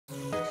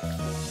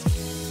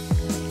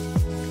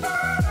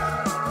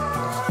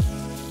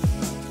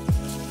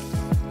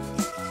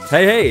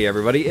Hey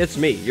everybody, it's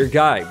me, your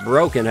guy,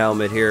 Broken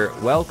Helmet here.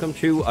 Welcome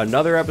to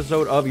another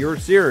episode of your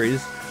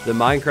series, The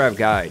Minecraft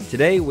Guide.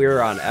 Today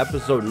we're on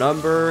episode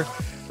number,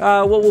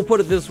 we'll put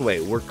it this way.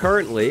 We're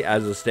currently,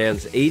 as it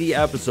stands, 80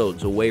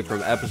 episodes away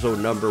from episode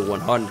number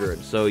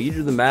 100. So you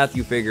do the math,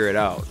 you figure it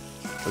out.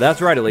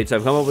 That's right, elites,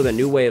 I've come up with a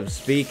new way of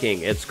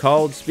speaking. It's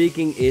called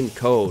speaking in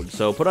code.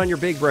 So put on your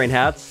big brain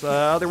hats,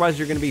 otherwise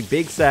you're going to be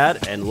big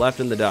sad and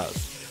left in the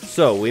dust.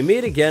 So, we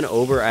meet again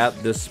over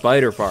at the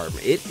spider farm.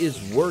 It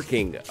is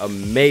working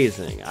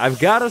amazing. I've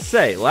got to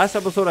say, last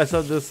episode I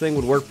said this thing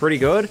would work pretty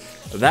good.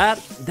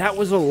 That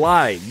was a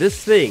lie.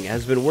 This thing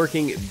has been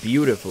working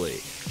beautifully.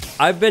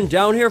 I've been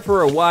down here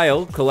for a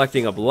while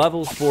collecting up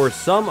levels for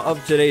some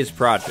of today's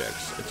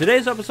projects.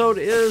 Today's episode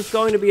is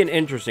going to be an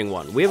interesting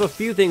one. We have a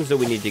few things that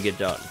we need to get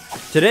done.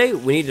 Today,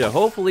 we need to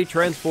hopefully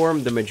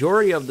transform the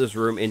majority of this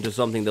room into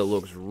something that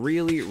looks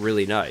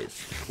really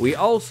nice. We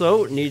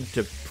also need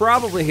to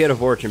probably hit a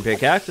fortune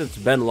pickaxe, it's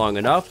been long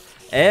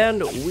enough,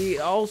 and we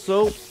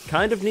also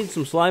kind of need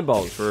some slime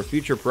balls for a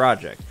future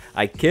project.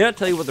 I can't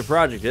tell you what the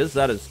project is,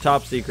 that is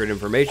top secret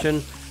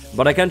information,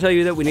 but I can tell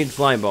you that we need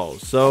slime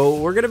balls. So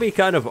we're going to be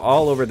kind of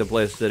all over the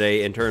place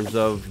today in terms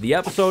of the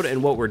episode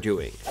and what we're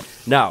doing.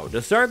 Now,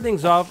 to start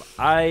things off,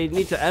 I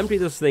need to empty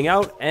this thing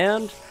out,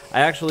 and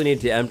I actually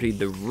need to empty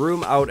the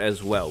room out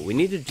as well. We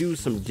need to do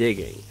some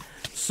digging.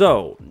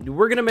 So,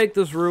 we're going to make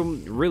this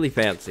room really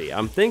fancy.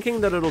 I'm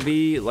thinking that it'll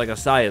be like a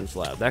science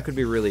lab. That could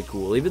be really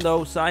cool, even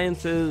though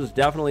science is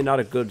definitely not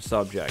a good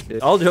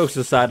subject. All jokes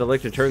aside, I'd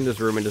like to turn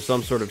this room into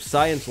some sort of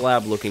science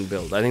lab looking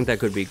build. I think that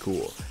could be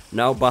cool.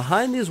 Now,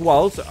 behind these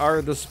walls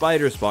are the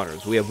spider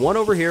spawners. We have one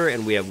over here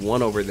and we have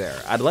one over there.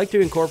 I'd like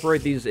to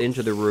incorporate these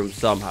into the room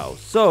somehow.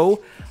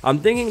 So, I'm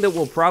thinking that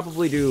we'll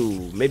probably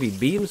do maybe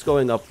beams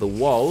going up the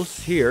walls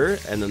here,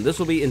 and then this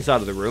will be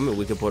inside of the room, and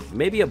we could put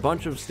maybe a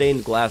bunch of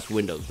stained glass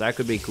windows. That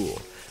could be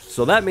cool.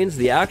 So that means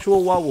the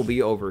actual wall will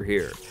be over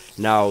here.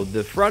 Now,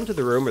 the front of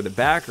the room, or the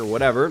back, or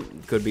whatever,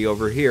 could be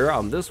over here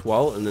on this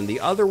wall, and then the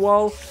other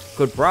wall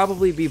could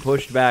probably be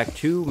pushed back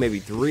 2, maybe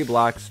 3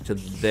 blocks to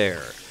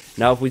there.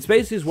 Now, if we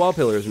space these wall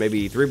pillars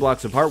maybe 3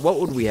 blocks apart, what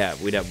would we have?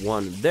 We'd have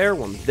one there,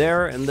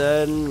 and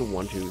then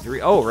 1, 2,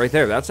 3. Oh, right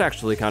there. That's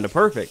actually kind of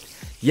perfect.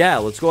 Yeah,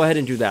 let's go ahead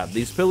and do that.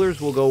 These pillars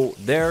will go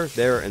there,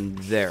 there, and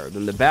there.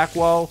 Then the back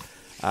wall,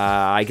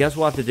 I guess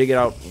we'll have to dig it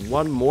out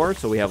one more,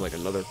 so we have like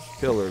another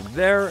pillar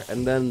there,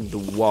 and then the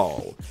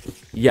wall.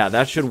 Yeah,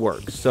 that should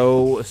work.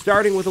 So,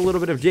 starting with a little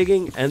bit of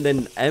digging, and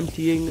then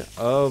emptying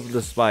of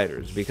the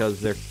spiders,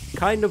 because they're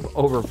kind of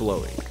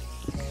overflowing.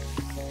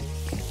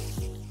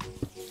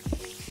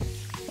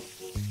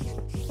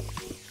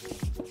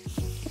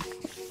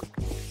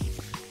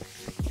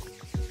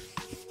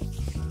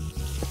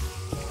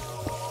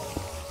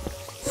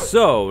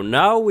 So,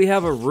 now we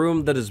have a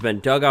room that has been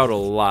dug out a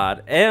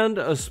lot, and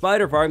a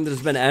spider farm that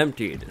has been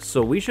emptied.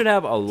 So we should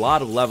have a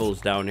lot of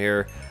levels down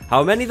here.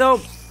 How many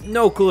though?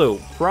 No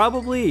clue.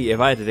 Probably, if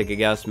I had to take a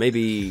guess,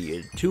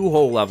 maybe 2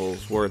 whole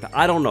levels worth.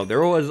 I don't know.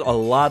 There was a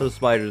lot of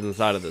spiders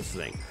inside of this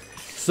thing.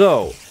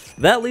 So,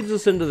 that leads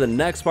us into the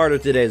next part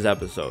of today's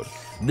episode.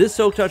 This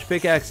Silk Touch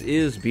pickaxe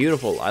is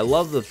beautiful. I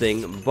love the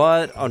thing,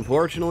 but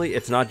unfortunately,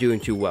 it's not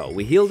doing too well.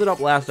 We healed it up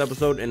last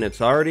episode, and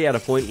it's already at a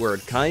point where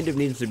it kind of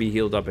needs to be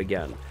healed up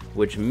again,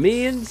 which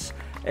means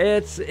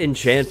it's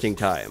enchanting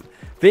time.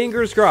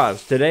 Fingers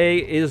crossed, today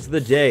is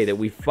the day that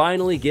we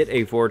finally get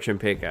a fortune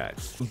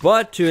pickaxe.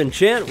 But to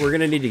enchant, we're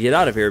going to need to get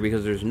out of here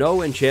because there's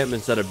no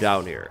enchantment setup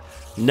down here.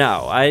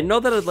 Now, I know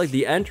that I'd like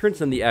the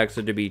entrance and the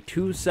exit to be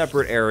 2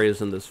 separate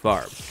areas in this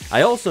farm.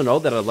 I also know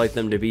that I'd like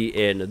them to be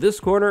in this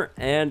corner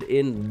and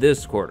in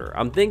this corner.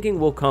 I'm thinking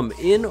we'll come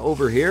in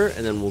over here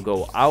and then we'll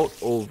go out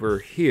over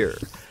here.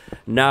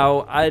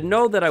 Now, I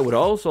know that I would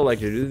also like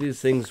to do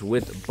these things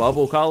with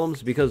bubble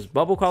columns because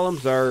bubble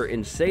columns are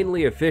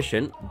insanely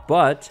efficient,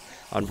 but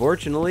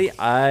unfortunately,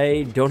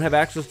 I don't have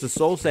access to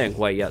soul sand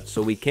quite yet,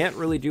 so we can't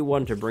really do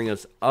one to bring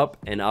us up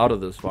and out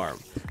of this farm.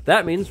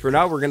 That means for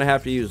now we're going to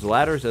have to use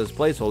ladders as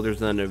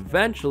placeholders, and then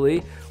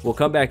eventually we'll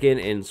come back in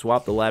and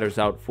swap the ladders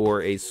out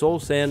for a soul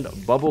sand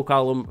bubble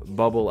column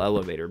bubble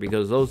elevator,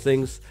 because those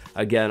things,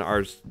 again,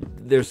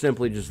 they're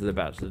simply just the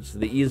best. It's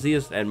the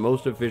easiest and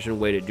most efficient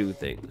way to do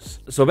things.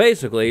 So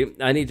basically,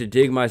 I need to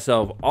dig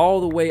myself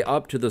all the way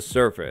up to the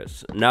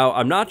surface. Now,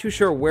 I'm not too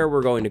sure where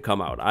we're going to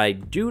come out. I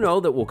do know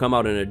that we'll come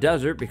out in a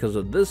desert because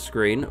of this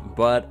screen,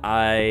 but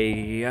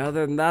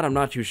other than that, I'm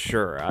not too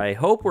sure. I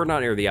hope we're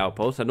not near the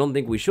outpost. I don't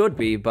think we should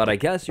be, but I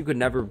guess you could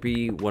never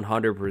be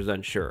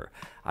 100% sure.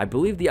 I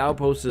believe the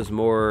outpost is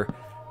more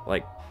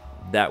like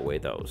that way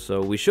though,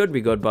 so we should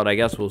be good, but I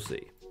guess we'll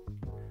see.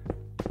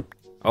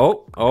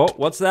 Oh,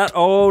 what's that?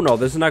 Oh, no,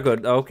 this is not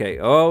good. Okay.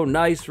 Oh,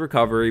 nice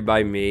recovery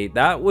by me.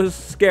 That was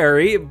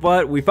scary,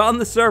 but we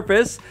found the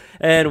surface,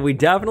 and we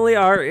definitely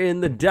are in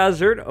the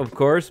desert, of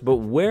course, but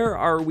where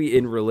are we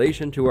in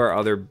relation to our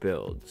other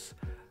builds?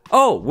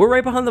 Oh, we're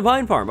right behind the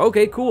vine farm.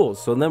 Okay, cool.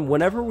 So then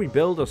whenever we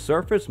build a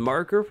surface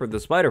marker for the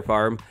spider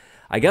farm,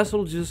 I guess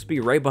it'll just be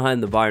right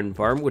behind the vine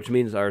farm, which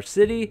means our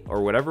city,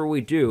 or whatever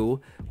we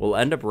do, will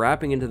end up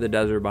wrapping into the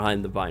desert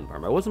behind the vine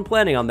farm. I wasn't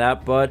planning on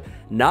that, but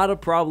not a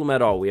problem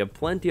at all. We have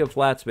plenty of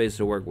flat space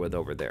to work with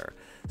over there.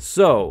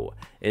 So,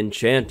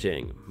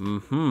 enchanting.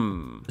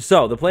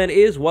 So, the plan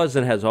is, was,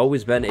 and has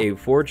always been a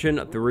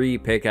Fortune 3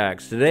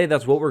 pickaxe. Today,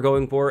 that's what we're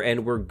going for,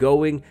 and we're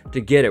going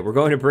to get it. We're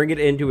going to bring it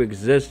into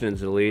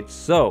existence, Elite.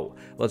 So,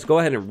 let's go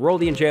ahead and roll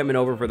the enchantment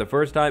over for the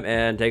first time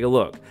and take a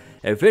look.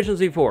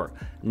 Efficiency 4.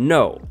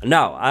 No.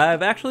 Now,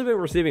 I've actually been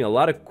receiving a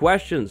lot of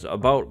questions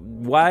about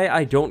why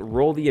I don't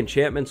roll the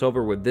enchantments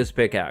over with this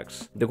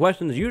pickaxe. The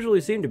questions usually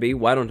seem to be,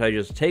 why don't I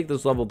just take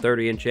this level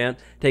 30 enchant,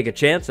 take a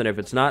chance, and if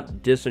it's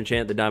not,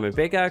 disenchant the diamond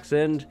pickaxe,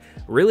 and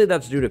really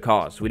that's due to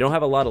cost. We don't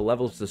have a lot of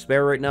levels to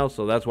spare right now,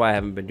 so that's why I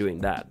haven't been doing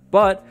that.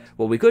 But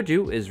what we could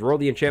do is roll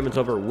the enchantments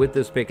over with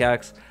this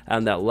pickaxe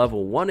and that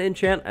level 1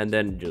 enchant, and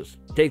then just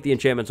take the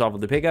enchantments off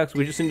of the pickaxe.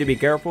 We just need to be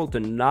careful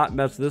to not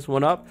mess this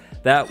one up.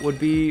 That would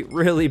be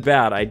really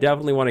bad. I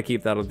definitely want to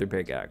keep that on the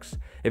pickaxe.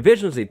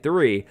 Efficiency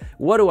 3,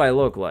 what do I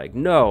look like?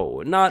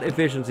 No, not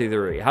efficiency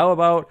 3. How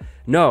about,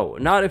 no,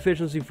 not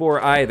efficiency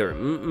 4 either.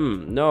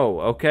 No,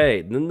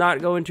 okay,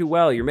 not going too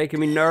well. You're making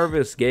me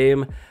nervous,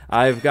 game.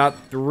 I've got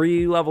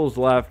 3 levels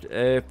left.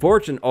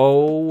 Fortune,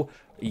 oh,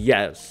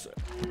 yes.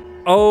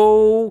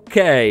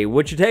 Okay,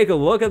 would you take a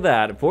look at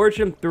that?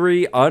 Fortune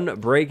 3,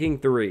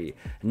 Unbreaking 3.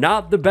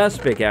 Not the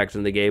best pickaxe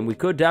in the game. We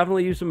could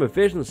definitely use some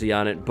efficiency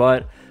on it,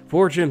 but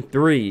Fortune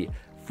 3,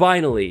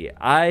 finally,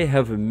 I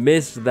have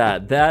missed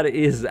that. That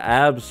is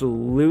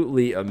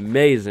absolutely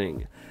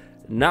amazing.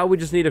 Now we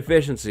just need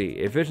efficiency.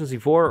 Efficiency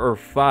 4 or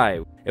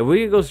 5. If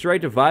we could go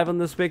straight to 5 on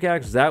this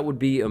pickaxe, that would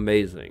be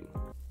amazing.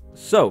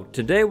 So,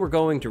 today we're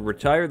going to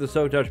retire the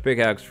Soak Touch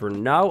pickaxe for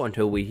now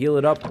until we heal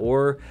it up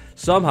or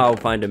somehow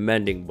find a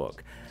mending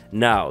book.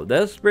 Now,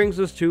 this brings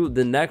us to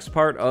the next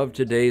part of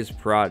today's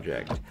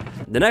project.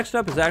 The next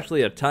step is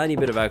actually a tiny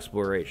bit of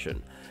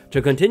exploration.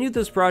 To continue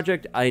this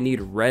project, I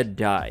need red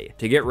dye.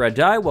 To get red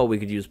dye, well, we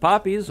could use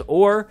poppies,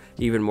 or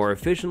even more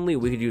efficiently,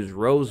 we could use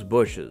rose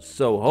bushes.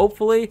 So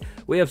hopefully,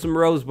 we have some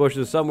rose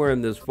bushes somewhere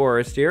in this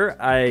forest here.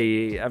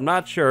 I'm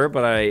not sure,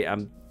 but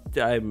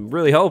I'm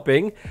really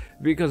hoping,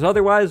 because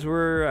otherwise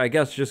we're, I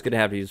guess, just going to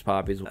have to use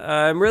poppies.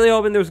 I'm really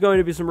hoping there's going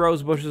to be some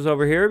rose bushes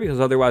over here, because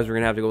otherwise we're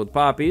going to have to go with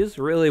poppies.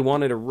 Really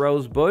wanted a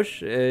rose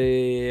bush.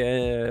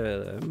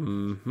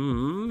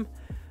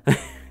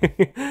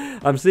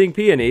 I'm seeing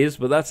peonies,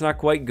 but that's not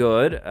quite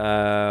good.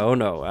 Oh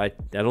no, I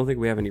don't think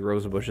we have any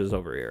rose bushes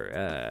over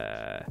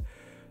here.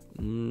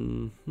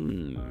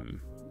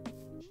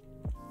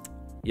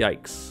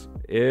 Yikes.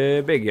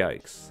 Big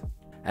yikes.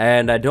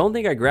 And I don't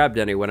think I grabbed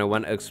any when I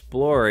went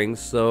exploring,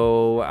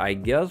 so I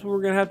guess what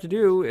we're going to have to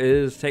do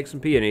is take some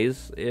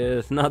peonies.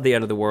 It's not the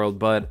end of the world,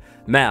 but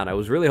man, I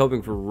was really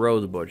hoping for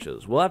rose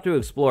bushes. We'll have to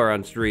explore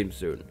on stream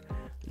soon.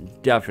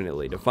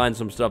 Definitely, to find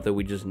some stuff that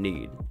we just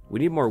need. We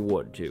need more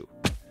wood, too.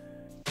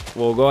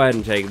 We'll go ahead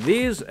and take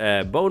these,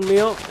 bone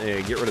meal,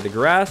 get rid of the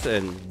grass,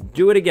 and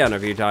do it again a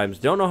few times.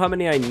 Don't know how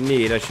many I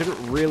need. I shouldn't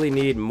really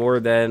need more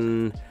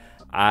than,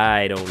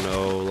 I don't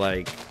know,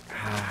 like,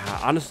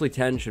 honestly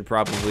 10 should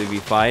probably be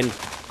fine.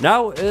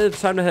 Now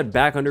it's time to head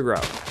back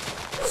underground.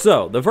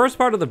 So, the first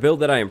part of the build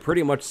that I am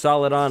pretty much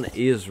solid on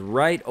is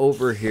right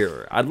over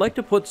here. I'd like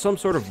to put some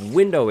sort of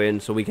window in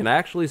so we can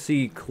actually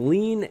see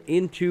clean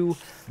into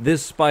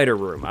this spider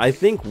room. I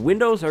think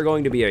windows are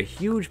going to be a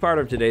huge part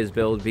of today's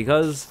build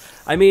because,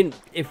 I mean,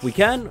 if we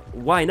can,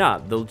 why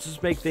not? They'll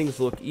just make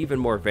things look even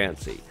more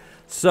fancy.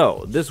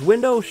 So, this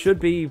window should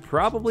be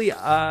probably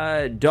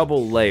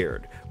double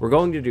layered. We're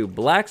going to do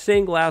black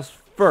stained glass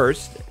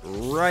first,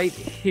 right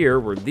here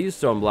where these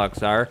stone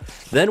blocks are,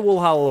 then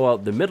we'll hollow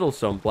out the middle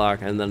stone block,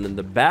 and then in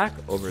the back,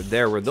 over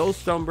there where those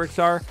stone bricks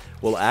are,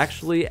 we'll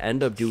actually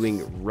end up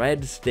doing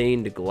red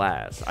stained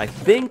glass. I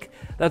think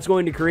that's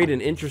going to create an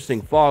interesting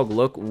fog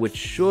look, which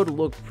should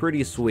look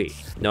pretty sweet.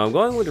 Now I'm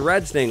going with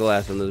red stained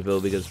glass in this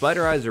build because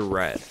spider eyes are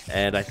red,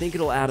 and I think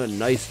it'll add a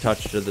nice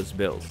touch to this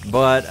build.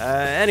 But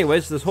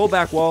anyways, this whole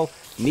back wall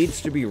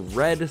needs to be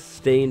red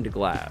stained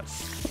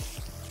glass.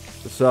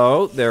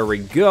 So, there we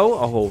go,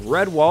 a whole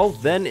red wall.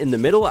 Then in the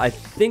middle, I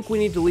think we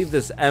need to leave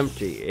this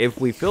empty. If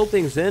we fill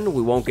things in,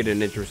 we won't get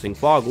an interesting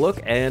fog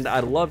look, and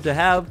I'd love to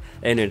have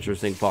an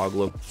interesting fog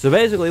look. So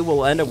basically,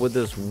 we'll end up with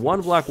this one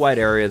block wide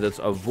area that's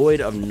a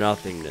void of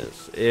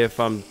nothingness.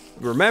 If I'm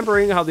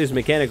remembering how these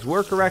mechanics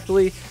work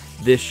correctly,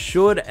 this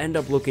should end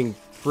up looking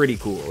pretty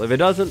cool. If it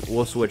doesn't,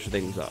 we'll switch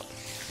things up.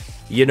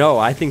 You know,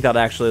 I think that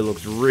actually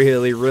looks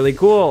really, really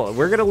cool.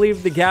 We're going to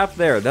leave the gap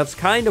there. That's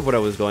kind of what I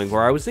was going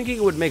for. I was thinking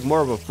it would make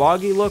more of a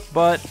foggy look,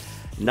 but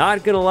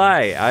not going to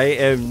lie, I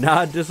am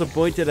not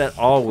disappointed at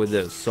all with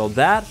this. So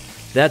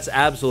that's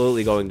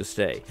absolutely going to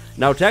stay.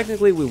 Now,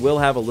 technically, we will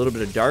have a little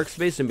bit of dark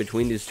space in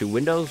between these two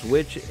windows,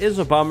 which is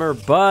a bummer,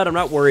 but I'm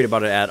not worried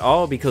about it at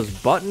all because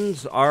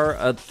buttons are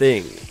a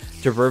thing.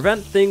 To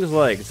prevent things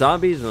like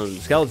zombies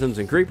and skeletons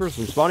and creepers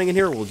from spawning in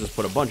here, we'll just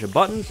put a bunch of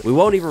buttons. We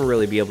won't even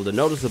really be able to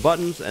notice the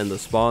buttons, and the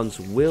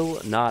spawns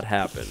will not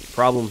happen.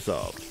 Problem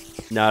solved.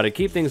 Now, to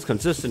keep things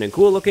consistent and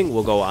cool looking,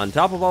 we'll go on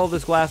top of all of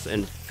this glass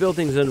and fill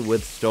things in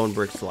with stone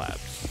brick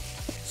slabs.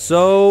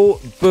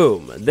 So,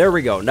 boom, there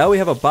we go. Now we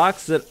have a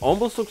box that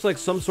almost looks like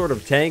some sort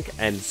of tank,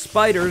 and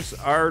spiders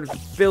are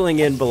filling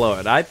in below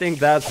it. I think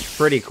that's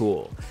pretty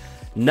cool.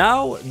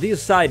 Now,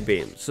 these side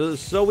beams.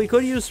 So we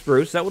could use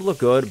spruce, that would look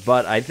good,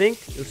 but I think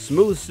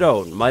smooth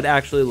stone might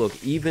actually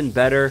look even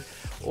better,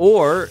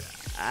 or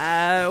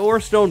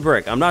stone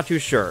brick. I'm not too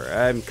sure.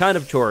 I'm kind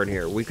of torn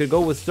here. We could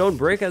go with stone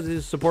brick as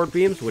these support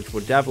beams, which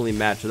would definitely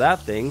match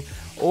that thing.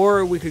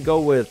 Or we could go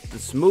with the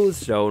smooth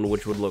stone,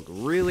 which would look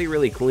really,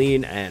 really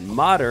clean and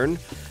modern,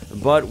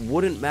 but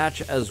wouldn't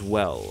match as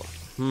well.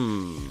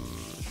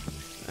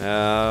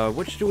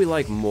 Which do we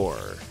like more?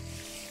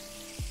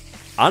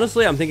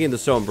 Honestly, I'm thinking the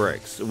stone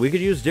bricks. We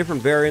could use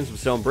different variants of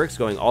stone bricks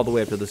going all the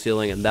way up to the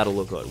ceiling, and that'll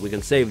look good. We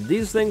can save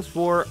these things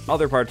for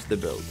other parts of the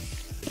build.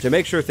 To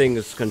make sure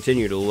things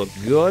continue to look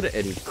good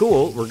and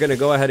cool, we're going to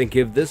go ahead and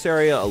give this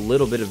area a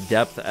little bit of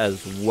depth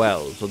as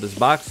well. So this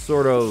box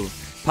sort of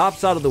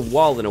pops out of the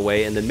wall in a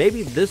way, and then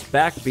maybe this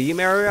back beam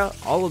area,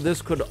 all of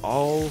this could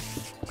all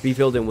be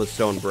filled in with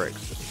stone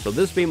bricks. So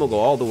this beam will go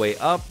all the way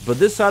up, but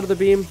this side of the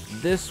beam,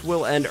 this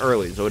will end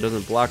early, so it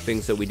doesn't block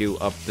things that we do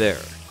up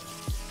there.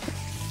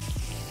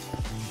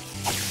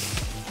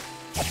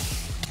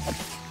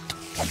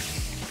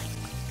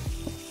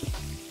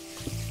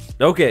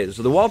 Okay,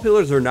 so the wall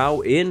pillars are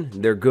now in,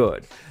 they're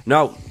good.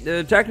 Now,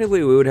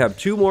 technically we would have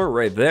 2 more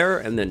right there,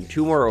 and then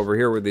 2 more over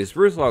here where these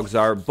spruce logs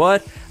are,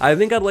 but I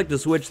think I'd like to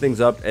switch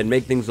things up and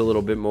make things a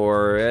little bit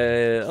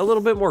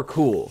more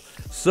cool.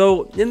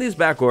 So, in these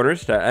back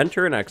corners, to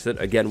enter and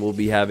exit, again, we'll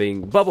be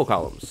having bubble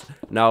columns.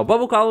 Now,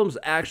 bubble columns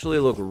actually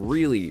look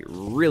really,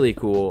 really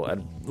cool, at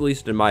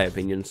least in my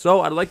opinion, so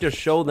I'd like to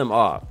show them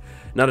off.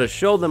 Now, to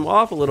show them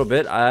off a little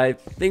bit, I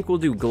think we'll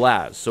do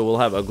glass. So we'll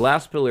have a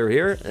glass pillar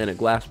here and a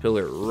glass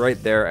pillar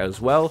right there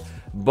as well.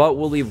 But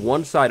we'll leave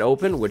one side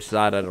open, which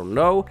side I don't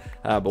know.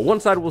 But one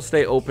side will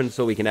stay open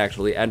so we can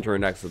actually enter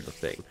and exit the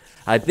thing.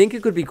 I think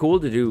it could be cool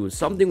to do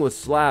something with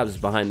slabs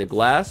behind the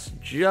glass,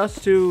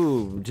 just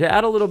to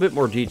add a little bit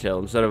more detail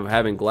instead of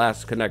having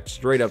glass connect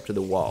straight up to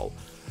the wall.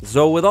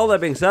 So with all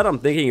that being said, I'm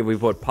thinking if we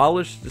put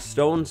polished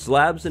stone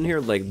slabs in here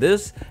like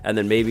this, and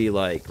then maybe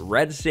like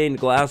red stained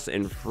glass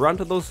in front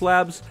of those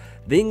slabs,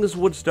 things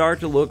would start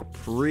to look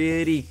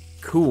pretty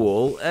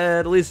cool,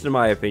 at least in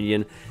my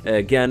opinion.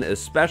 Again,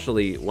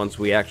 especially once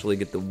we actually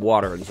get the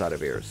water inside of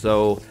here.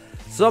 So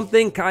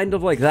something kind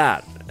of like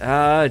that.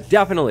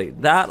 Definitely,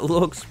 that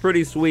looks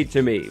pretty sweet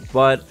to me,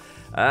 but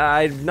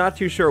I'm not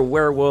too sure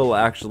where we'll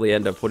actually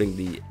end up putting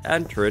the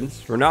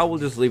entrance. For now, we'll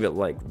just leave it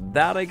like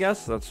that, I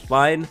guess. That's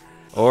fine.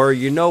 Or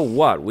you know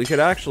what, we could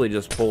actually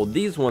just pull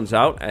these ones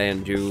out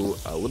and do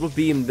a little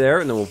beam there,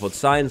 and then we'll put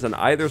signs on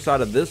either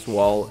side of this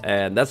wall,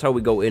 and that's how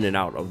we go in and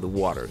out of the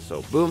water.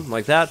 So boom,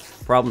 like that,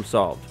 problem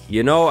solved.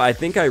 You know, I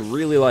think I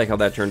really like how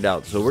that turned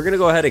out, so we're gonna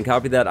go ahead and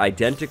copy that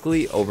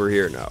identically over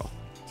here now.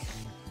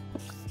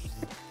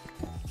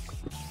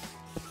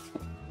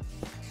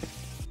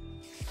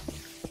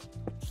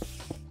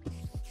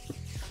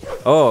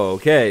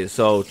 Okay,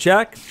 so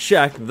check,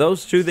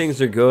 those 2 things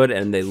are good,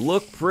 and they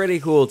look pretty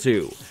cool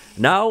too.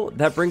 Now,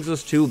 that brings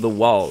us to the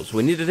walls.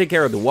 We need to take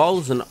care of the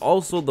walls and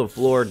also the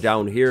floor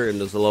down here in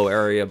this low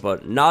area,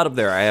 but not up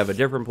there. I have a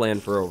different plan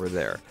for over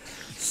there.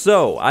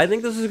 So, I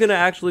think this is going to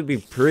actually be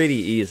pretty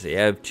easy.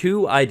 I have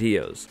 2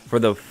 ideas. For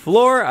the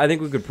floor, I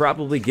think we could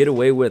probably get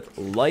away with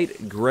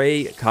light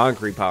gray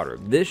concrete powder.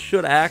 This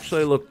should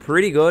actually look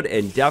pretty good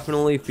and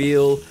definitely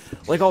feel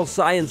like all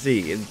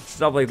sciencey and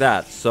stuff like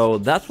that. So,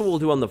 that's what we'll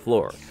do on the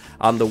floor.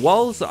 On the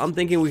walls, I'm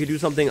thinking we could do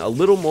something a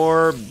little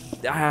more,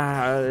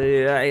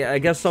 I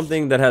guess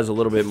something that has a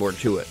little bit more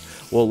to it.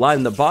 We'll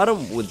line the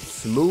bottom with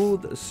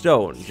smooth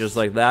stone, just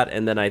like that,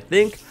 and then I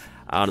think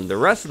on the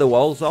rest of the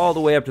walls, all the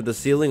way up to the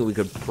ceiling, we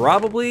could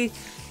probably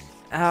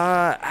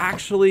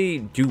actually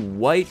do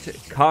white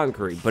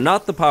concrete, but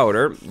not the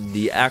powder,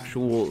 the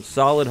actual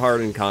solid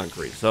hardened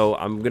concrete. So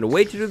I'm going to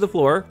wait to do the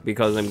floor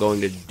because I'm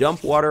going to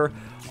dump water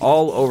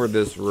all over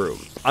this room.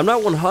 I'm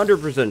not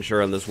 100%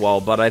 sure on this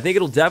wall, but I think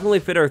it'll definitely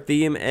fit our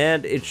theme,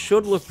 and it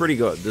should look pretty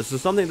good. This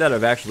is something that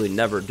I've actually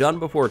never done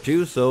before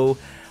too, so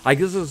I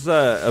guess it's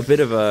a bit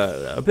of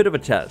a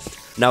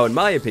test. Now, in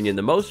my opinion,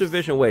 the most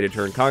efficient way to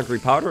turn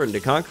concrete powder into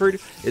concrete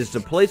is to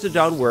place it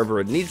down wherever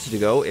it needs to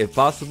go, if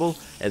possible,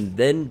 and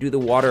then do the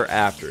water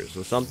after.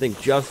 So something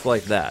just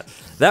like that.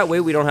 That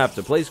way we don't have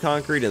to place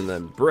concrete and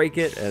then break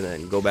it and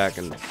then go back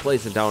and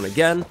place it down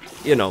again.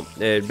 You know,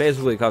 it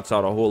basically cuts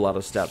out a whole lot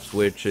of steps,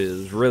 which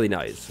is really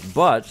nice.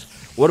 But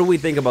what do we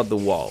think about the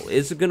wall?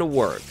 Is it gonna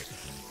work?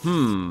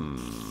 I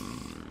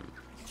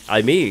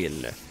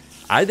mean,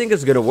 I think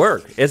it's gonna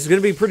work. It's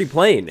gonna be pretty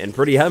plain and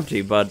pretty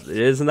empty, but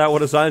isn't that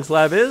what a science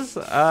lab is?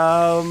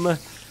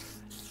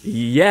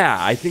 Yeah,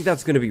 I think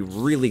that's gonna be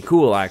really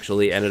cool,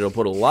 actually, and it'll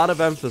put a lot of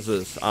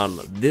emphasis on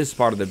this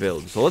part of the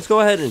build. So let's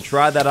go ahead and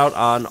try that out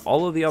on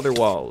all of the other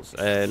walls.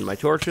 And my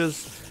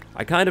torches,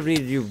 I kind of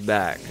need you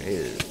back.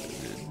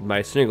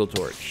 My single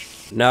torch.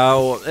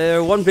 Now,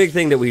 one big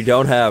thing that we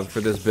don't have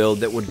for this build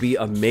that would be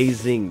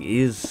amazing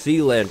is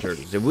sea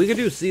lanterns. If we could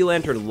do sea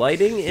lantern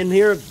lighting in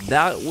here,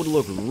 that would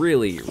look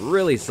really,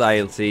 really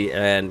sciencey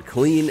and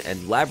clean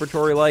and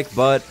laboratory-like,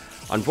 but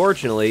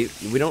unfortunately,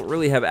 we don't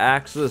really have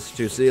access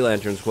to sea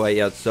lanterns quite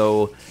yet,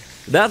 so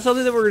that's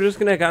something that we're just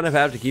going to kind of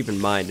have to keep in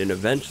mind, and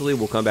eventually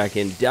we'll come back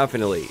in,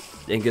 definitely,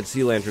 and get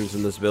sea lanterns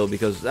in this build,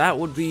 because that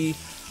would be,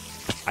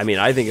 I mean,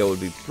 I think it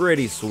would be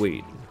pretty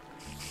sweet.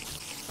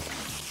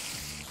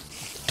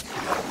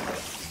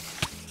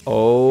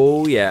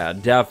 Oh, yeah,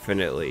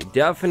 definitely.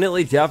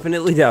 Definitely.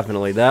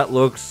 That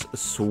looks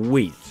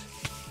sweet.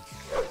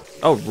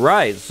 Oh,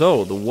 right,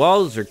 so the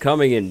walls are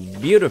coming in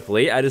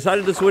beautifully. I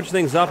decided to switch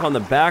things up on the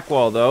back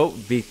wall, though,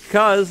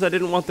 because I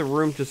didn't want the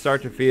room to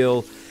start to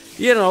feel,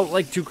 you know,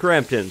 like too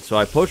cramped in. So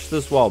I pushed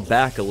this wall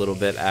back a little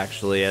bit,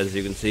 actually, as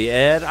you can see,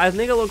 and I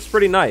think it looks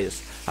pretty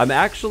nice. I'm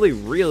actually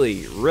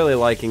really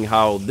liking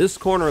how this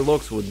corner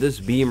looks with this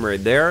beam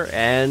right there,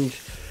 and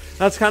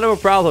that's kind of a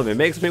problem. It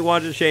makes me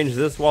want to change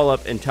this wall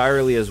up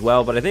entirely as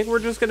well, but I think we're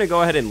just going to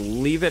go ahead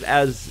and leave it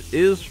as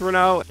is for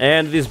now,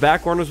 and these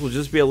back corners will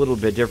just be a little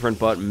bit different,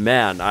 but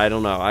man, I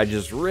don't know. I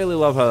just really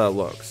love how that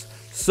looks.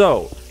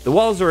 So, the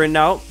walls are in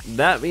now.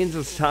 That means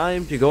it's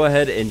time to go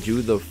ahead and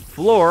do the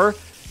floor.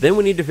 Then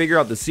we need to figure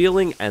out the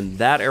ceiling and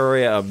that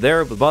area up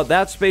there, but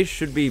that space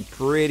should be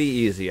pretty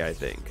easy, I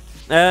think.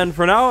 And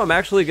for now, I'm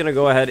actually going to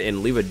go ahead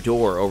and leave a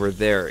door over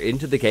there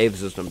into the cave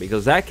system,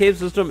 because that cave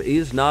system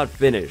is not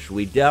finished.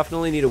 We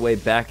definitely need a way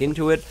back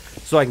into it,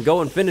 so I can go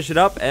and finish it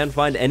up and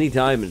find any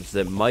diamonds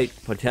that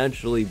might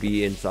potentially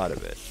be inside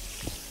of it.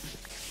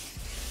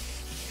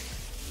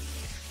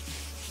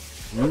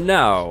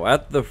 Now,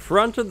 at the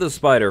front of the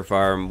spider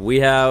farm,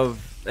 we have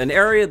an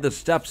area that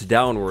steps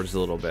downwards a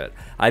little bit.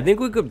 I think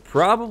we could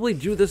probably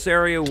do this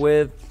area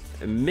with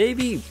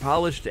maybe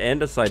polished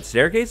andesite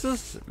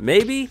staircases?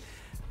 Maybe?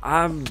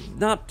 I'm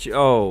not...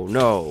 Oh,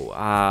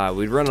 no.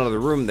 We'd run out of the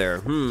room there.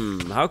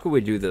 How could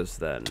we do this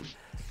then?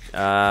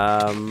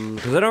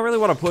 Because I don't really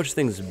want to push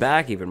things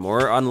back even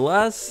more,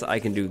 unless I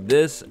can do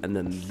this and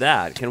then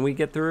that. Can we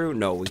get through?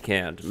 No, we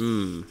can't.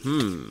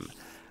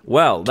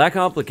 Well, that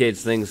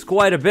complicates things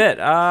quite a bit.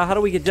 How do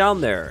we get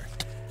down there?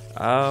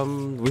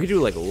 We could do,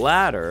 like, a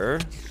ladder.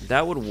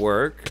 That would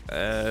work.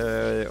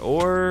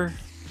 Or...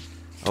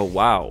 Oh,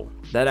 wow.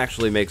 That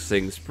actually makes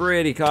things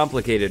pretty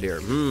complicated here.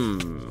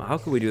 How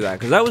can we do that?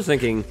 Because I was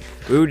thinking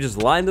we would just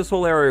line this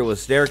whole area with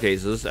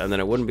staircases, and then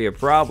it wouldn't be a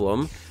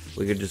problem.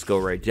 We could just go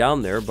right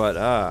down there, but,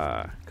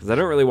 because I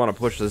don't really want to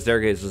push the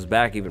staircases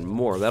back even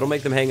more. That'll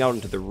make them hang out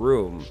into the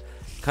room.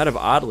 Kind of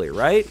oddly,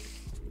 right?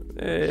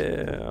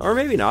 Or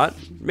maybe not.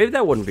 Maybe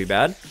that wouldn't be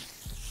bad.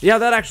 Yeah,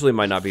 that actually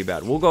might not be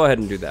bad. We'll go ahead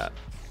and do that.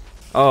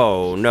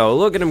 Oh no,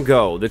 look at him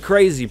go. The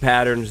crazy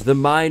patterns, the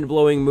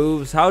mind-blowing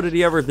moves. How did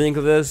he ever think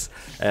of this?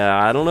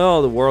 I don't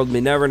know. The world may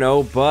never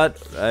know, but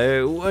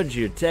would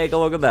you take a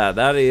look at that?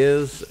 That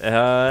is,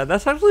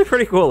 that's actually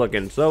pretty cool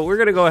looking. So we're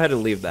going to go ahead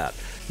and leave that.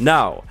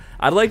 Now,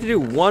 I'd like to do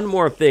one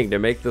more thing to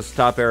make this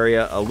top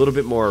area a little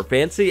bit more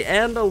fancy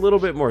and a little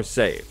bit more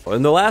safe.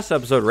 In the last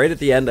episode, right at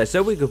the end, I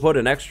said we could put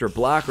an extra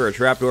block or a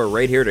trapdoor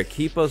right here to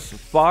keep us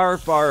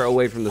far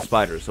away from the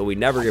spiders so we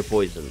never get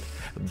poisoned.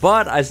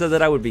 But I said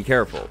that I would be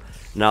careful.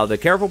 Now, the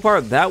careful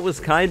part, that was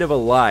kind of a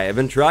lie. I've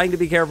been trying to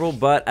be careful,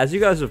 but as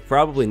you guys have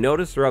probably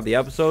noticed throughout the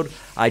episode,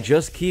 I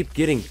just keep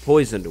getting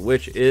poisoned,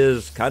 which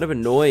is kind of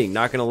annoying,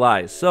 not gonna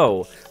lie.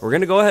 So, we're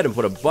gonna go ahead and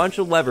put a bunch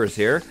of levers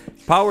here,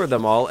 power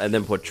them all, and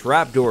then put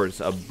trapdoors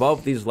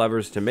above these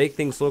levers to make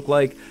things look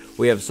like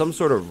we have some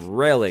sort of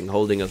railing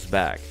holding us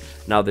back.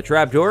 Now, the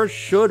trapdoors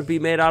should be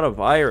made out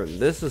of iron.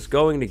 This is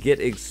going to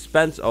get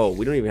expensive. Oh,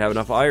 we don't even have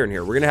enough iron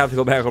here. We're going to have to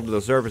go back up to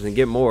the surface and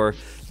get more,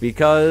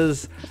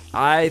 because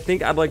I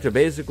think I'd like to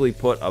basically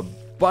put a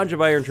bunch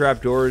of iron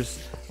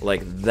trapdoors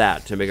like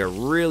that to make a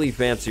really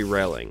fancy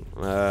railing.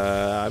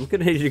 I'm going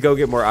to need to go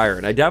get more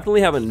iron. I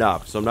definitely have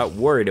enough, so I'm not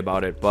worried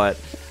about it, but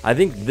I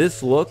think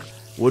this look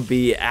would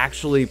be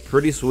actually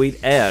pretty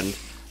sweet, and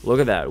look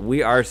at that.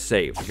 We are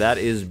safe. That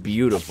is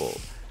beautiful.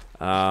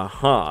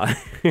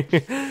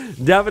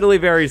 Definitely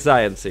very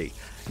sciencey.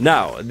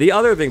 Now, the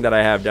other thing that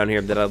I have down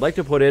here that I'd like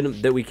to put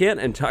in that we can't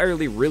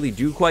entirely really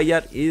do quite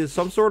yet is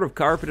some sort of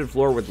carpeted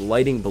floor with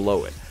lighting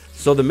below it.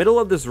 So the middle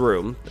of this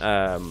room,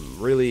 let's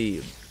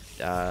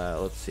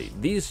see,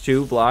 these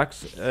two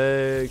blocks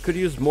could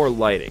use more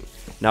lighting.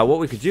 Now, what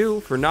we could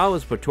do for now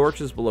is put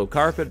torches below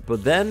carpet,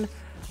 but then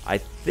I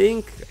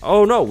think...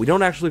 Oh, no, we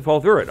don't actually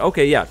fall through it.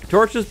 Okay, yeah.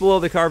 Torches below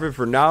the carpet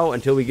for now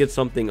until we get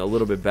something a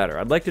little bit better.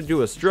 I'd like to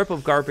do a strip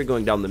of carpet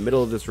going down the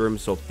middle of this room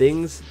so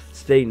things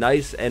stay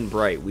nice and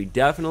bright. We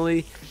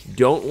definitely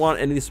don't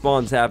want any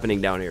spawns happening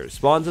down here.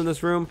 Spawns in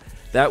this room,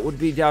 that would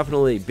be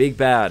definitely big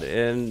bad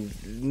and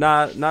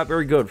not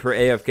very good for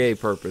AFK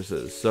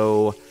purposes.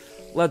 So,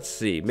 let's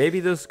see. Maybe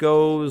this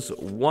goes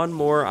one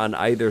more on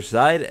either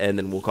side and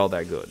then we'll call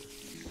that good.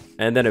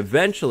 And then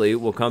eventually,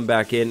 we'll come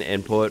back in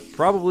and put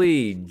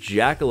probably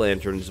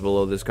jack-o'-lanterns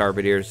below this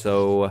carpet here,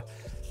 so...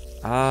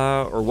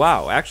 or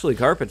wow, actually,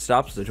 carpet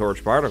stops the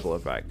torch particle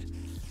effect.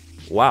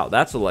 Wow,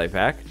 that's a life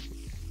hack.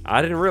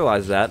 I didn't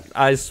realize that.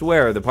 I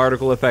swear, the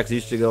particle effects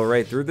used to go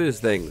right through these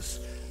things.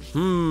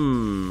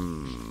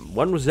 When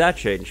was that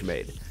change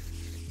made?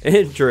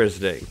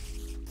 Interesting.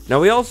 Now,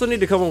 we also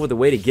need to come up with a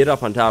way to get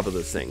up on top of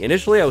this thing.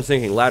 Initially, I was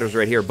thinking ladders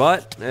right here,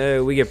 but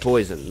we get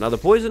poison. Now, the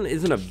poison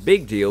isn't a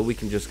big deal. We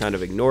can just kind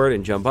of ignore it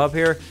and jump up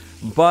here,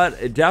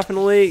 but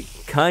definitely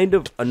kind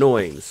of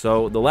annoying.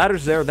 So, the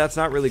ladders there, that's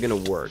not really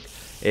going to work.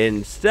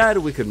 Instead,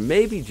 we could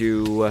maybe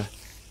do...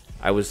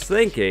 I was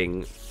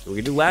thinking... we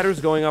could do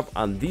ladders going up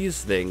on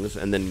these things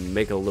and then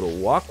make a little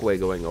walkway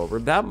going over.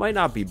 That might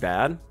not be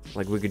bad.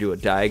 Like, we could do a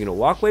diagonal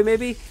walkway,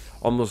 maybe?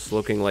 Almost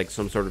looking like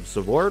some sort of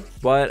support,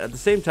 but at the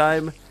same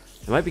time...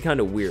 it might be kind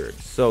of weird.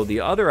 So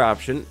the other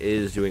option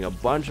is doing a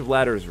bunch of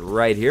ladders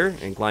right here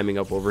and climbing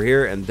up over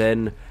here and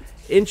then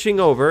inching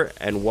over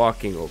and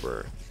walking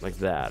over like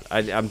that.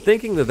 I'm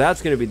thinking that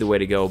that's going to be the way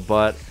to go,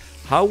 but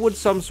how would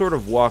some sort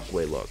of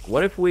walkway look?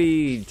 What if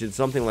we did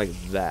something like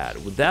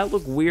that? Would that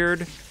look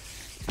weird?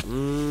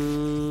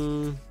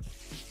 No,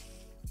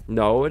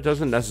 it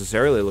doesn't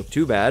necessarily look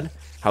too bad.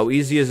 How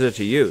easy is it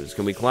to use?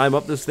 Can we climb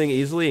up this thing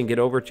easily and get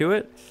over to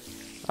it?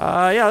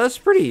 Yeah, that's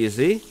pretty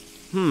easy.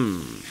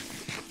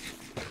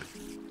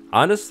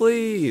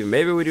 Honestly,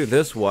 maybe we do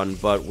this one,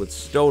 but with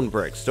stone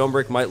brick. Stone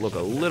brick might look a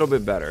little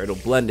bit better. It'll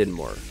blend in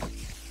more.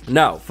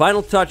 Now,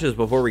 final touches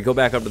before we go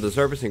back up to the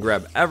surface and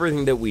grab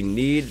everything that we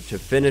need to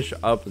finish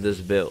up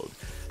this build.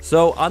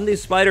 So, on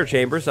these spider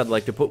chambers, I'd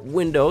like to put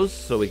windows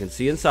so we can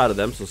see inside of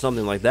them. So,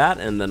 something like that.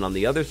 And then on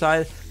the other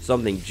side,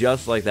 something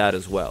just like that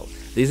as well.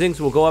 These things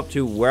will go up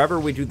to wherever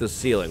we do the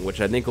ceiling, which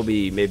I think will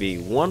be maybe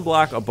one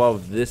block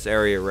above this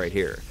area right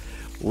here.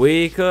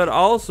 We could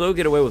also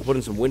get away with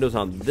putting some windows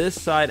on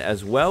this side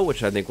as well,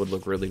 which I think would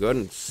look really good.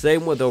 And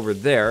same with over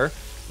there.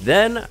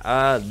 Then,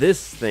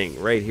 this thing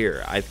right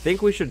here. I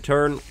think we should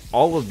turn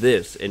all of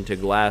this into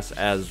glass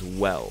as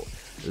well.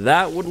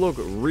 That would look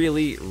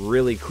really,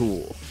 really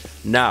cool.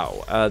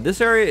 Now,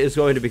 this area is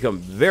going to become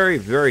very,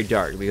 very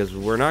dark because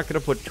we're not going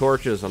to put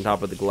torches on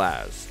top of the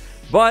glass.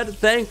 But,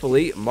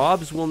 thankfully,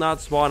 mobs will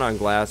not spawn on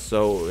glass,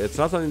 so it's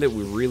not something that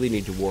we really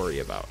need to worry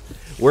about.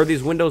 Where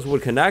these windows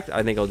would connect,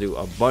 I think I'll do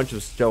a bunch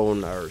of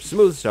stone, or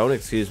smooth stone,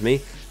 excuse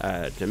me,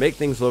 to make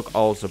things look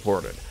all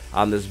supported.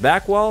 On this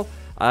back wall,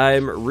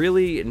 I'm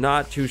really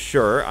not too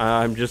sure.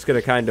 I'm just going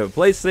to kind of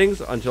place things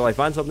until I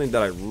find something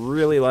that I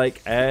really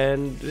like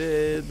and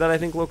that I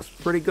think looks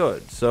pretty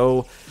good.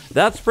 So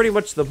that's pretty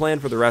much the plan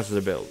for the rest of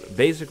the build.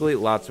 Basically,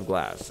 lots of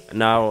glass.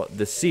 Now,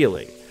 the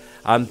ceiling.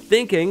 I'm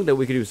thinking that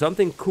we could do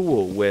something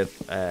cool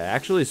with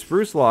actually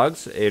spruce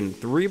logs in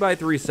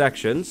 3x3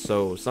 sections,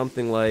 so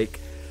something like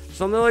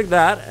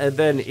that, and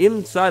then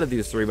inside of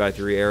these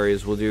 3x3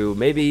 areas we'll do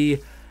maybe,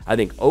 I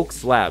think, oak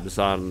slabs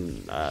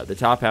on the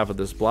top half of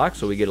this block,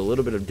 so we get a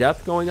little bit of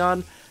depth going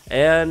on,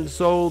 and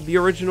so the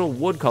original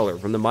wood color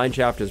from the mine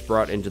shaft is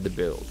brought into the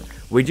build.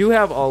 We do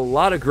have a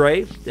lot of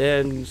gray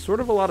and sort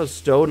of a lot of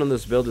stone on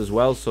this build as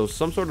well, so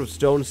some sort of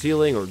stone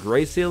ceiling or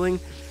gray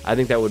ceiling, I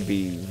think that would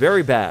be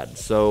very bad,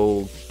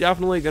 so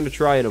definitely going to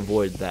try and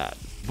avoid that.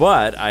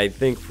 But I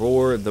think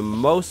for the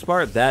most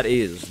part, that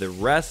is the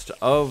rest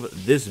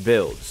of this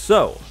build.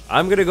 So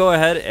I'm going to go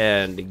ahead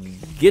and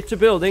get to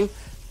building,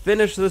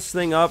 finish this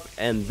thing up,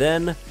 and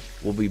then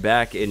we'll be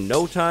back in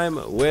no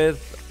time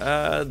with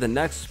the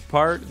next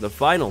part, the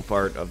final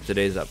part of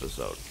today's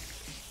episode.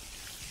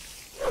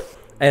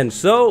 And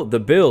so, the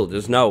build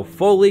is now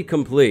fully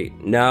complete.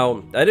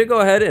 Now, I did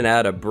go ahead and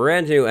add a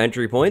brand new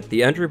entry point.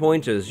 The entry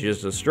point is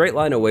just a straight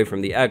line away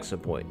from the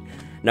exit point.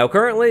 Now,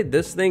 currently,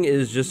 this thing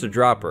is just a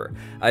dropper.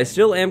 I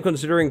still am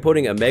considering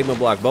putting a magma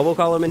block bubble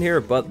column in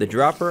here, but the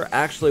dropper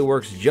actually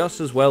works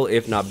just as well,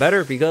 if not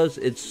better, because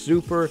it's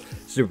super,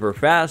 super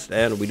fast,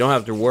 and we don't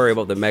have to worry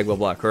about the magma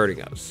block hurting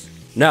us.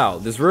 Now,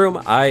 this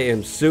room, I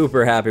am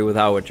super happy with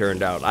how it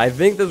turned out. I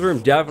think this room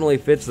definitely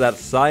fits that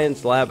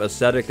science lab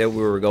aesthetic that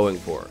we were going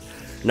for.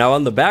 Now,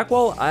 on the back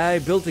wall, I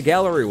built a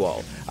gallery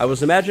wall. I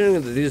was imagining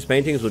that these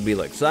paintings would be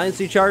like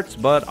sciencey charts,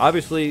 but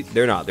obviously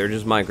they're not. They're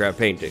just Minecraft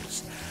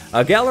paintings.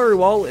 A gallery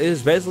wall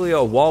is basically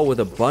a wall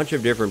with a bunch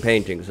of different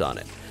paintings on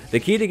it.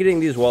 The key to getting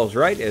these walls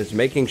right is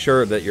making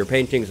sure that your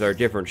paintings are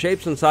different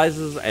shapes and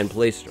sizes and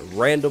placed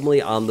randomly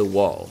on the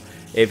wall.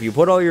 If you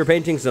put all your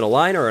paintings in a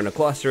line or in a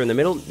cluster in the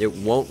middle, it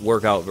won't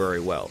work out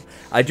very well.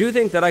 I do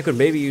think that I could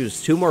maybe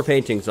use 2 more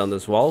paintings on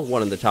this wall,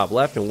 one in the top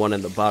left and one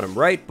in the bottom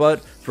right,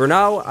 but for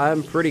now,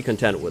 I'm pretty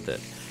content with it.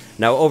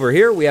 Now over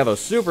here, we have a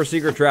super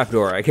secret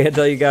trapdoor. I can't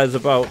tell you guys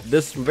about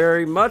this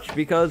very much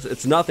because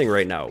it's nothing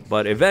right now,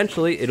 but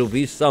eventually it'll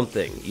be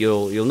something.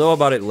 You'll know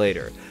about it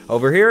later.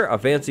 Over here, a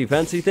fancy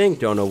thing,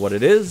 don't know what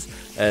it is.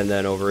 And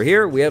then over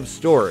here, we have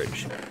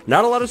storage.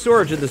 Not a lot of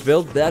storage in this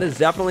build, that is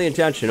definitely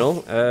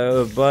intentional,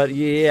 but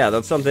yeah,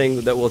 that's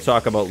something that we'll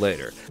talk about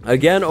later.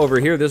 Again, over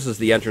here, this is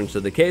the entrance to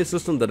the cave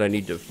system that I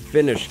need to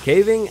finish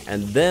caving,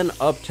 and then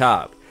up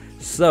top.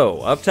 So,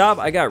 up top,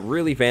 I got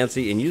really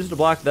fancy and used a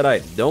block that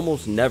I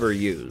almost never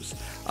use.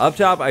 Up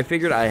top, I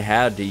figured I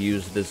had to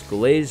use this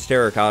glazed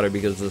terracotta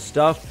because the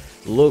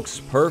stuff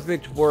looks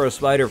perfect for a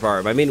spider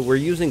farm. I mean, we're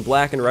using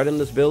black and red in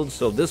this build,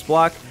 so this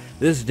block,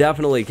 this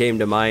definitely came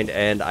to mind,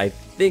 and I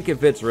think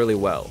it fits really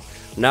well.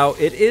 Now,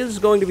 it is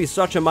going to be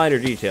such a minor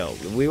detail.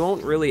 We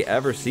won't really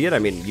ever see it. I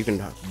mean, you can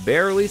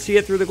barely see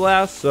it through the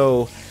glass,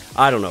 so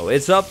I don't know.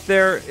 It's up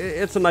there.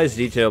 It's a nice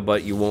detail,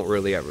 but you won't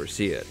really ever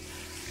see it.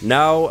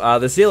 Now,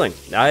 the ceiling.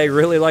 I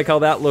really like how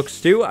that looks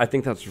too. I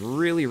think that's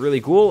really,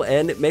 really cool,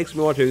 and it makes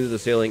me want to do the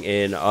ceiling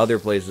in other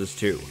places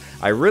too.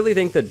 I really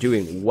think that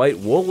doing white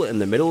wool in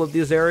the middle of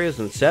these areas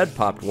instead,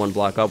 popped one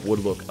block up, would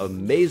look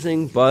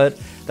amazing, but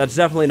that's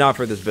definitely not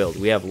for this build.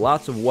 We have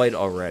lots of white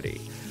already.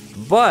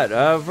 But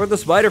for the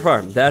spider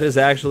farm, that is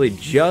actually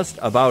just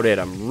about it.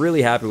 I'm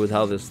really happy with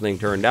how this thing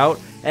turned out,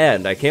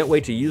 and I can't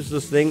wait to use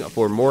this thing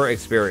for more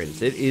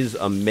experience. It is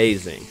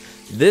amazing.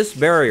 This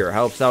barrier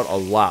helps out a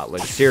lot,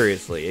 like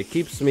seriously. It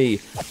keeps me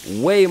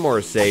way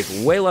more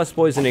safe, way less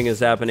poisoning is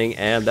happening,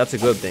 and that's a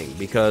good thing,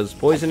 because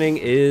poisoning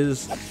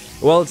is,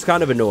 well, it's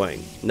kind of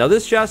annoying. Now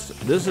this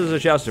is a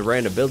chest of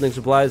random building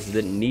supplies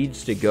that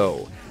needs to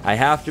go. I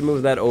have to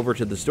move that over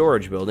to the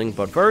storage building,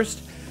 but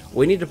first,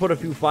 we need to put a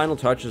few final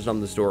touches on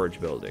the storage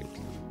building.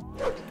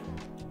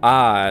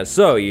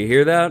 So you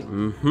hear that?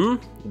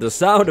 The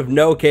sound of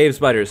no cave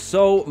spiders,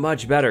 so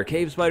much better.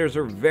 Cave spiders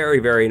are very,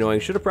 very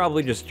annoying. Should have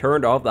probably just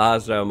turned off the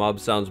hostile mob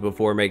sounds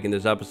before making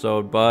this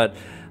episode, but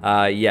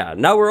yeah.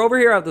 Now we're over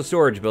here at the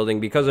storage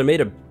building because I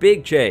made a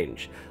big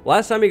change.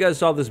 Last time you guys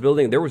saw this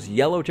building, there was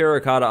yellow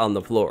terracotta on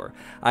the floor.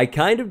 I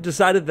kind of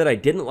decided that I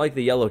didn't like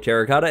the yellow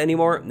terracotta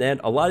anymore,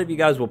 and a lot of you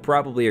guys will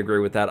probably agree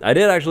with that. I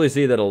did actually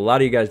see that a lot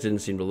of you guys didn't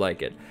seem to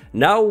like it.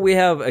 Now we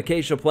have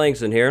acacia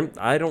planks in here.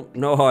 I don't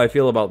know how I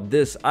feel about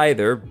this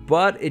either,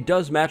 but it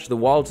does match the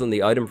walls and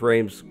the item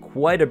frames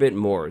quite a bit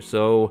more,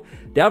 so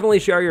definitely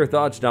share your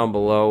thoughts down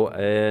below,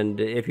 and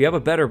if you have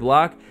a better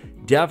block,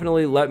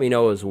 definitely let me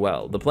know as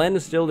well. The plan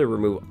is still to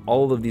remove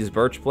all of these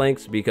birch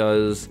planks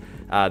because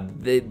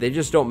they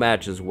just don't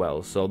match as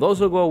well. So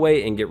those will go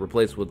away and get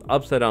replaced with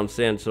upside down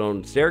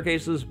sandstone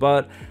staircases,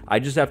 but I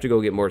just have to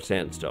go get more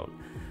sandstone.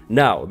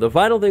 Now, the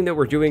final thing that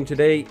we're doing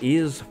today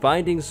is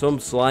finding some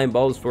slime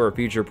balls for a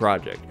future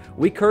project.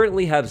 We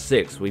currently have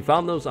 6. We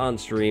found those on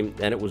stream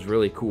and it was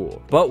really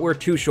cool, but we're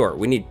too short.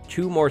 We need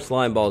 2 more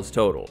slime balls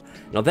total.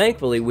 Now,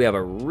 thankfully, we have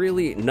a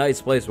really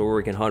nice place where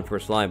we can hunt for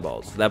slime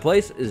balls. That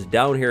place is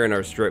down here in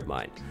our strip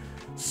mine.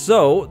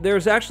 So,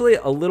 there's actually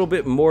a little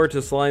bit more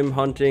to slime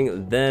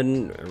hunting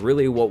than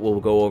really what we'll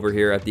go over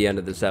here at the end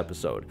of this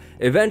episode.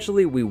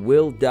 Eventually, we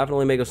will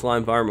definitely make a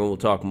slime farm and we'll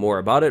talk more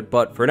about it,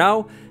 but for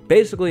now,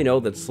 basically know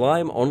that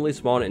slime only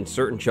spawn in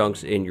certain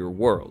chunks in your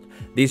world.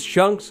 These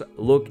chunks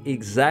look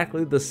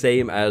exactly the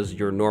same as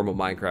your normal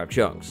Minecraft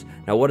chunks.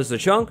 Now, what is a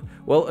chunk?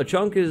 Well, a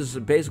chunk is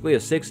basically a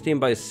 16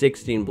 by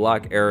 16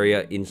 block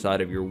area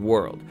inside of your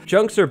world.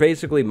 Chunks are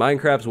basically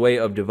Minecraft's way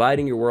of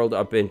dividing your world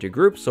up into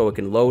groups so it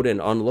can load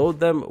and unload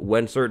them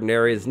when certain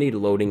areas need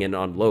loading and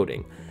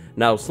unloading.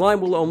 Now,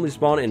 slime will only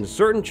spawn in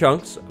certain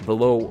chunks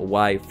below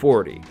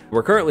Y40.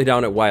 We're currently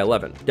down at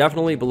Y11,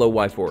 definitely below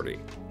Y40.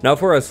 Now,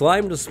 for a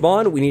slime to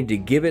spawn, we need to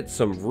give it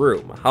some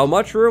room. How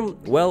much room?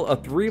 Well, a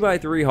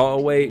 3x3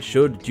 hallway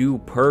should do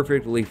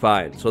perfectly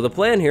fine. So the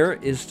plan here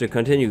is to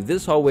continue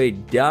this hallway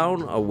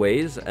down a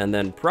ways and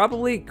then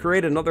probably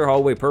create another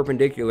hallway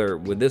perpendicular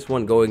with this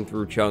one going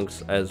through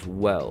chunks as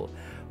well.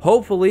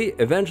 Hopefully,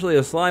 eventually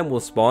a slime will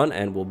spawn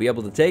and we'll be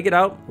able to take it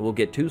out. We'll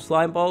get 2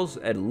 slime balls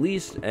at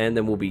least, and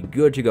then we'll be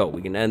good to go.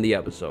 We can end the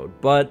episode.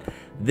 But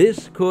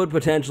this could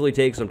potentially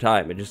take some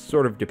time. It just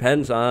sort of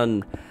depends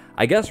on,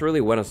 I guess,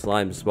 really when a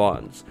slime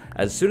spawns.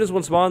 As soon as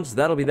one spawns,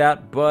 that'll be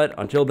that. But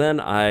until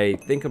then, I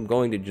think I'm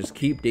going to just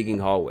keep digging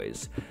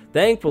hallways.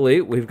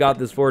 Thankfully, we've got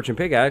this fortune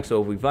pickaxe,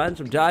 so if we find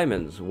some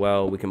diamonds,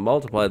 well, we can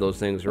multiply those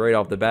things right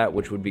off the bat,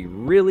 which would be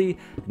really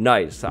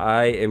nice.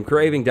 I am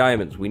craving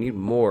diamonds. We need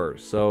more,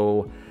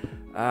 so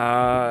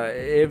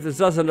if this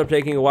does end up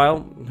taking a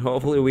while,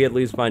 hopefully we at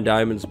least find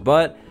diamonds,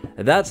 but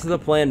that's the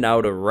plan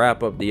now to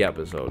wrap up the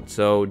episode.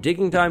 So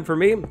digging time for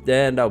me,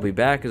 and I'll be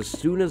back as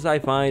soon as I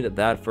find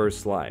that first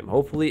slime.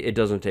 Hopefully it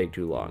doesn't take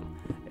too long.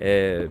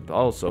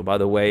 Also, by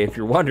the way, if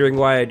you're wondering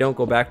why I don't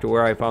go back to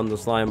where I found the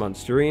slime on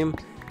stream,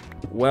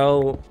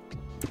 well,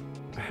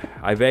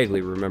 I vaguely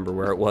remember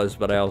where it was,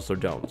 but I also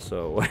don't,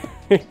 so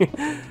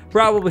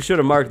probably should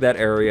have marked that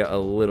area a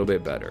little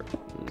bit better.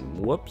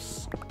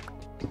 Whoops.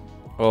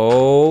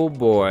 Oh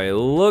boy,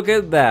 look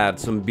at that.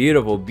 Some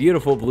beautiful,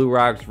 beautiful blue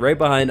rocks right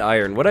behind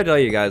iron. What I tell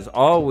you guys,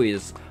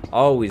 always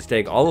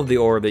take all of the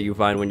ore that you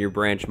find when you're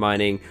branch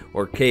mining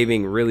or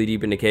caving really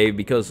deep into cave,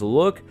 because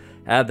look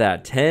at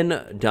that,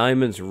 10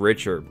 diamonds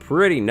richer.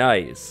 Pretty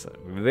nice.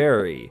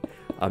 Very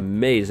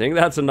amazing.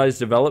 That's a nice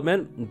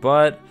development,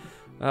 but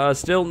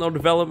still no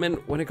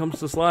development when it comes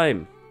to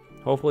slime.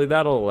 Hopefully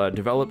that'll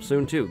develop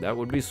soon too. That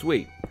would be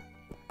sweet.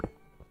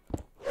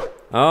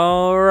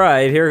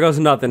 Alright, here goes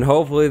nothing.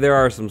 Hopefully there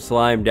are some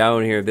slime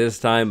down here this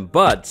time,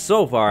 but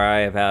so far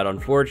I have had,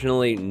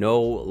 unfortunately,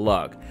 no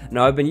luck.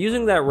 Now, I've been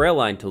using that rail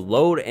line to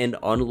load and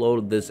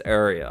unload this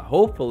area.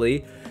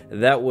 Hopefully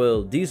that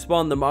will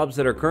despawn the mobs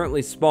that are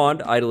currently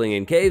spawned idling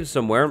in caves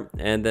somewhere,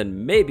 and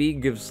then maybe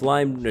give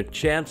slime a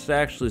chance to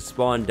actually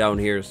spawn down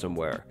here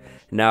somewhere.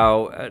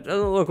 Now, it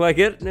doesn't look like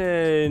it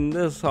in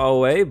this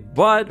hallway,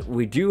 but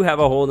we do have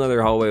a whole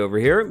nother hallway over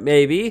here.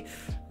 Maybe.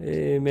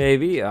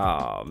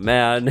 Oh,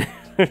 man.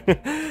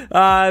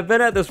 I've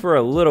been at this for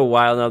a little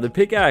while now. The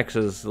pickaxe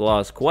has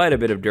lost quite a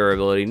bit of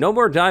durability. No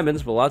more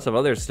diamonds, but lots of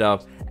other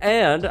stuff.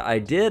 And I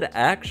did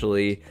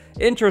actually,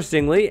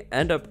 interestingly,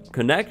 end up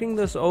connecting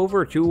this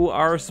over to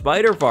our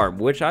spider farm,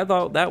 which I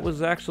thought that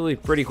was actually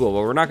pretty cool.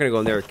 But we're not going to go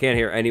in there. Can't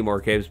hear any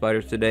more cave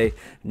spiders today.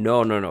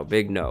 No,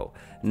 big no.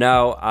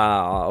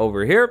 Now,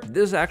 over here,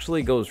 this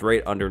actually goes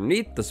right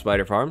underneath the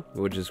spider farm,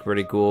 which is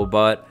pretty cool,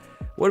 but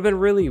would have been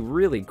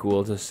really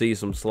cool to see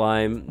some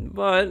slime,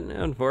 but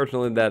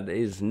unfortunately that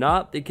is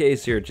not the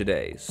case here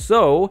today.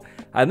 So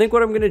I think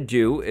what I'm going to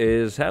do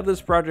is have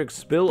this project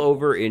spill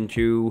over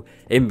into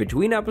in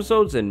between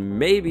episodes and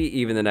maybe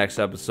even the next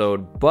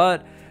episode,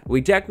 but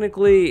we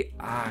technically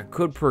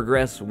could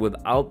progress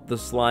without the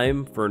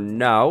slime for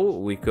now.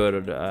 We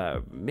could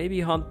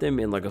maybe hunt them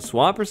in like a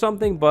swamp or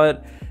something,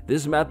 but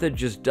this method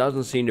just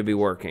doesn't seem to be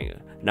working.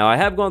 Now, I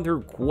have gone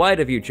through quite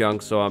a few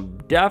chunks, so I'm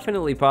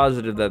definitely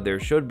positive that there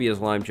should be a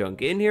slime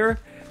chunk in here,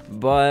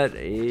 but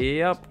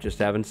yep, just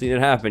haven't seen it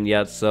happen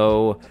yet.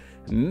 So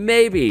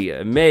maybe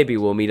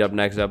we'll meet up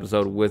next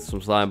episode with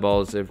some slime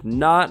balls. If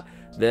not,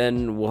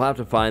 then we'll have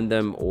to find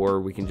them, or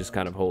we can just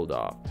kind of hold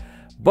off.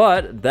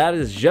 But that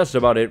is just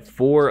about it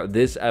for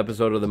this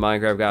episode of the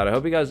Minecraft Guide. I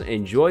hope you guys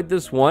enjoyed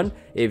this one.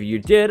 If you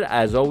did,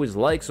 as always,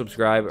 like,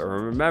 subscribe, and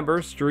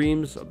remember,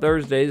 streams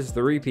Thursdays,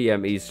 3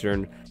 p.m.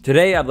 Eastern.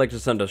 Today, I'd like to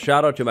send a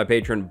shout out to my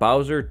patron,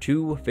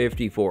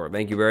 Bowser254.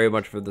 Thank you very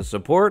much for the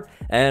support,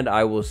 and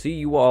I will see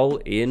you all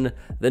in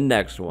the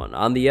next one.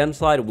 On the end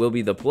slide will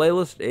be the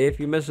playlist if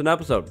you miss an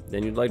episode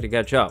and you'd like to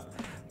catch up.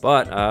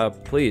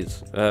 But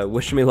please,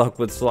 wish me luck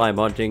with slime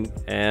hunting,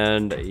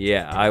 and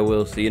yeah, I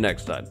will see you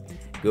next time.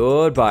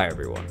 Goodbye,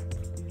 everyone.